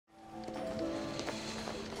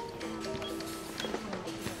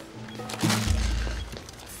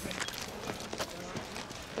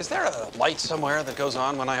Is there a light somewhere that goes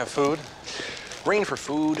on when I have food? Green for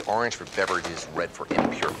food, orange for beverages, red for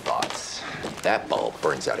impure thoughts. That bulb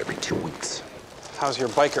burns out every 2 weeks. How's your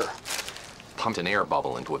biker? Pumped an air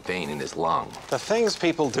bubble into a vein in his lung. The things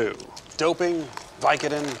people do. Doping,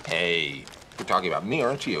 Vicodin. Hey, you're talking about me,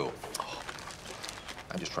 aren't you?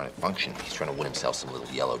 I'm just trying to function. He's trying to win himself some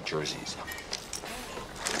little yellow jerseys.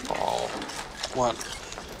 Oh. What?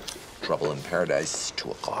 Trouble in Paradise, 2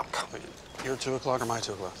 o'clock. Wait, your 2 o'clock or my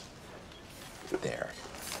 2 o'clock? There.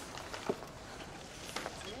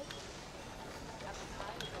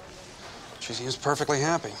 She seems perfectly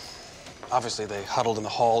happy. Obviously, they huddled in the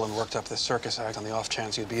hall and worked up this circus act on the off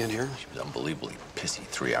chance you'd be in here. She was unbelievably pissy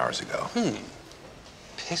 3 hours ago.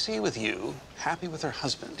 Pissy with you, happy with her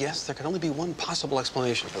husband. Yes, there could only be one possible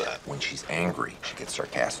explanation for that. When she's angry, she gets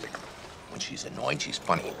sarcastic. When she's annoyed, she's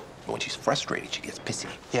funny. But when she's frustrated, she gets pissy.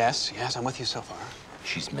 Yes, I'm with you so far.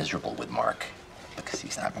 She's miserable with Mark because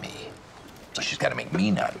he's not me. So she's got to make me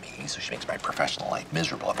not me, so she makes my professional life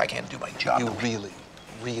miserable if I can't do my job. You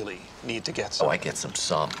really need to get some. Oh, I get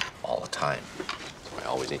some all the time. So I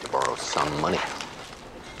always need to borrow some money.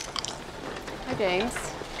 Hi, James.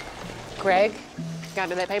 Greg, got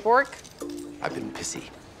to that paperwork? I've been pissy.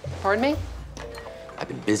 Pardon me? I've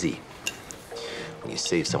been busy. When you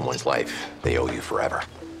save someone's life, they owe you forever.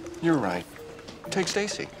 You're right. Take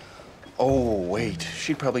Stacy. Oh, wait.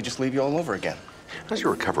 She'd probably just leave you all over again. How's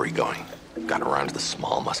your recovery going? Gotten around to the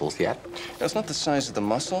small muscles yet? No, it's not the size of the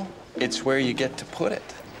muscle. It's where you get to put it.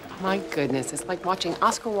 My goodness, it's like watching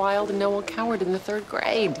Oscar Wilde and Noel Coward in the 3rd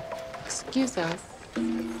grade. Excuse us.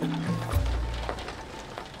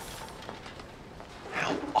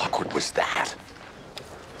 How awkward was that?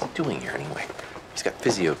 What's he doing here anyway? He's got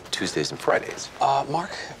physio Tuesdays and Fridays.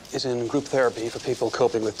 Mark is in group therapy for people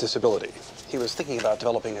coping with disability. He was thinking about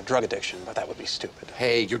developing a drug addiction, but that would be stupid.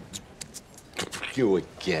 Hey, you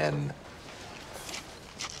again.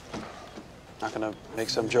 Not gonna make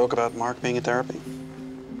some joke about Mark being in therapy?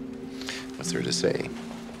 What's there to say?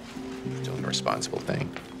 He's doing the responsible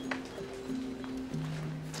thing.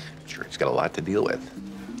 I'm sure he's got a lot to deal with.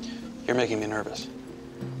 You're making me nervous.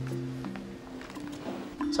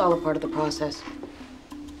 It's all a part of the process.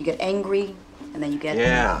 You get angry, and then you get...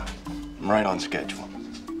 Yeah, I'm right on schedule.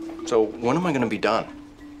 So when am I going to be done?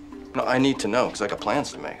 No, I need to know, because I got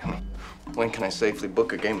plans to make. When can I safely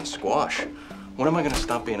book a game of squash? When am I going to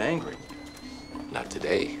stop being angry? Not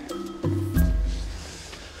today.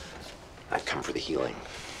 I've come for the healing.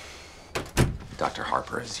 Dr.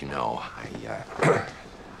 Harper, as you know, I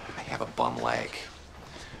have a bum leg.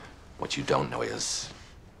 What you don't know is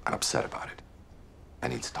I'm upset about it. I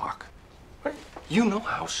need to talk. You know,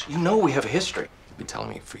 House. You know we have a history. You've been telling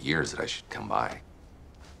me for years that I should come by.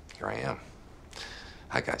 Here I am.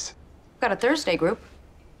 Hi, guys. Got a Thursday group.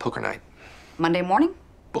 Poker night. Monday morning?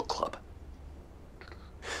 Book club.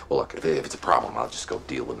 Well, look, if it's a problem, I'll just go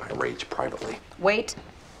deal with my rage privately. Wait.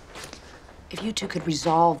 If you two could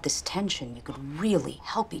resolve this tension, you could really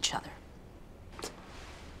help each other.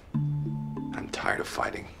 I'm tired of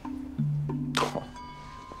fighting.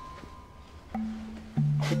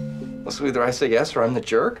 So either I say yes or I'm the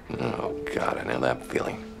jerk? Oh, God, I know that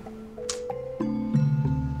feeling.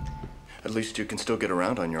 At least you can still get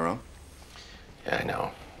around on your own. Yeah, I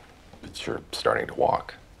know. But you're starting to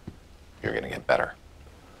walk. You're gonna get better.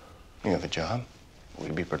 You have a job. Will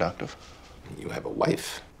you be productive? You have a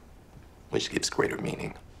wife, which gives greater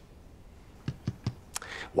meaning.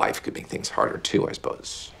 Wife could make things harder, too, I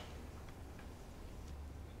suppose.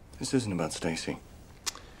 This isn't about Stacy.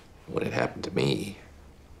 What had happened to me,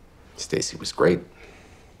 Stacy was great.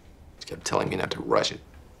 She kept telling me not to rush it.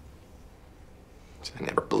 I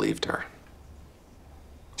never believed her.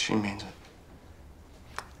 She means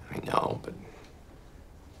it. I know, but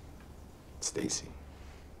Stacy,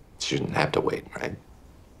 she shouldn't have to wait, right?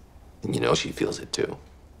 And you know she feels it too.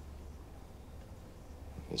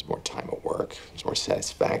 There's more time at work. There's more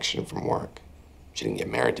satisfaction from work. She didn't get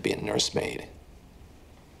married to be a nursemaid.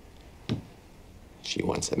 She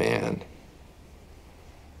wants a man.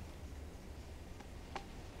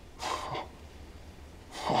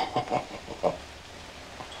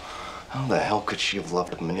 How the hell could she have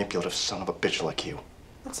loved a manipulative son of a bitch like you?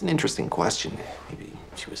 That's an interesting question. Maybe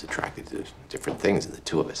she was attracted to different things in the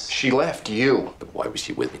two of us. She left you. But why was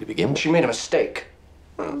she with me to begin with? She made a mistake.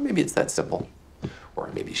 Well, maybe it's that simple. Or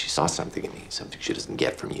maybe she saw something in me, something she doesn't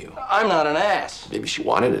get from you. I'm not an ass. Maybe she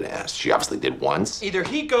wanted an ass. She obviously did once. Either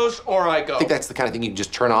he goes or I go. I think that's the kind of thing you can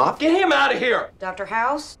just turn off. Get him out of here! Dr.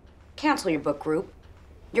 House, cancel your book group.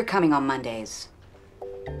 You're coming on Mondays.